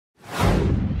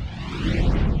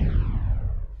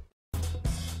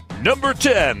Number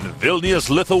 10,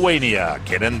 Vilnius, Lithuania.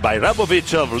 Kenan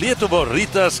Bajramovic of Lietuva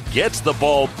Rytas gets the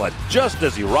ball, but just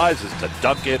as he rises to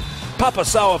dunk it,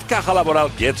 Papasau of Caja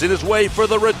Laboral gets in his way for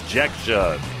the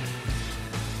rejection.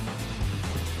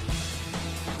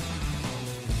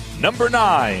 Number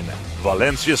 9,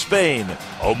 Valencia, Spain.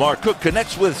 Omar Cook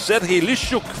connects with Serhii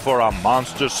Lishuk for a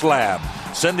monster slam,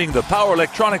 sending the Power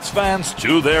Electronics fans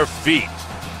to their feet.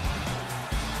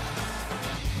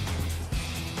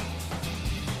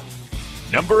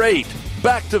 Number 8,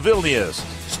 back to Vilnius.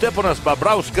 Stepanas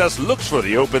Babrauskas looks for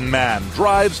the open man,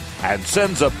 drives, and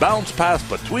sends a bounce pass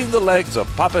between the legs of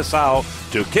Papasau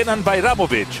to Kenan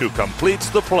Bajramovic, who completes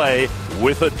the play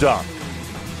with a dunk.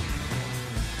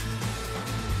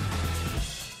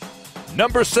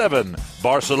 Number 7,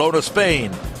 Barcelona,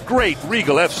 Spain. Great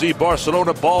Regal FC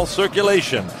Barcelona ball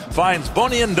circulation. Finds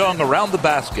Boni Ndong around the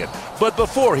basket. But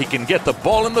before he can get the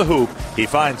ball in the hoop, he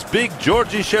finds big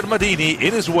Georgi Shermadini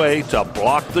in his way to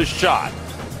block the shot.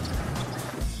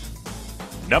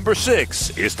 Number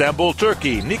 6, Istanbul,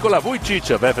 Turkey. Nikola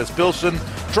Vujicic of Efes Pilsen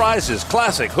tries his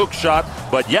classic hook shot,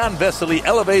 but Jan Vesely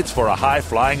elevates for a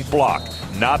high-flying block.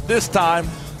 Not this time.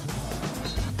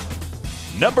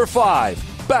 Number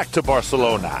 5, back to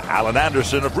Barcelona. Alan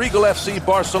Anderson of Regal FC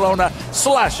Barcelona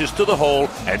slashes to the hole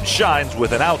and shines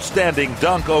with an outstanding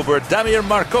dunk over Damir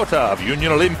Marcota of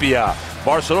Union Olympia.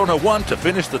 Barcelona won to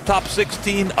finish the top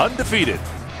 16 undefeated.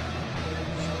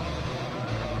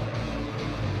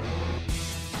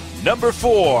 Number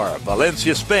 4,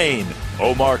 Valencia, Spain.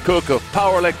 Omar Cook of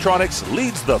Power Electronics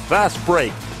leads the fast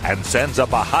break and sends a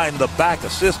behind-the-back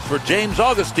assist for James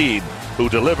Augustine, who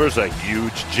delivers a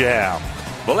huge jam.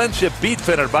 Valencia beat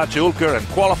Fenerbahce Ulker and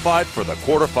qualified for the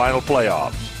quarterfinal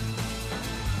playoffs.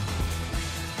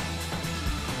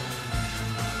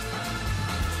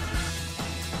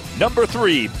 Number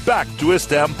 3, back to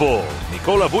Istanbul.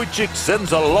 Nikola Vujicic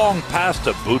sends a long pass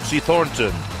to Bootsy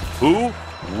Thornton, who,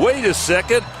 wait a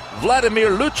second, Vladimir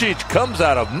Lucic comes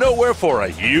out of nowhere for a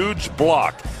huge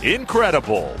block.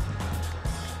 Incredible.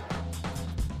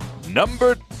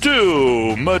 Number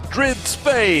 2, Madrid,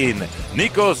 Spain.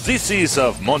 Nikos Zizis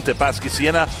of Montepaschi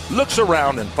Siena looks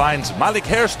around and finds Malik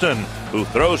Hairston, who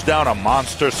throws down a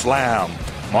monster slam.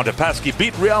 Montepaschi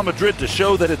beat Real Madrid to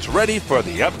show that it's ready for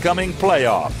the upcoming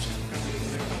playoffs.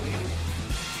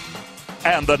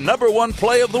 And the number 1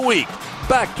 play of the week,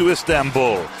 back to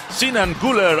Istanbul. Sinan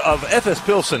Guler of Efes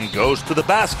Pilsen goes to the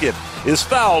basket, is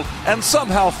fouled, and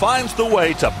somehow finds the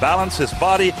way to balance his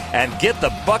body and get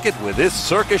the bucket with his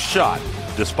circus shot.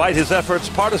 Despite his efforts,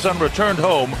 Partizan returned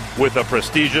home with a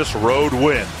prestigious road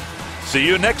win. See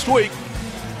you next week.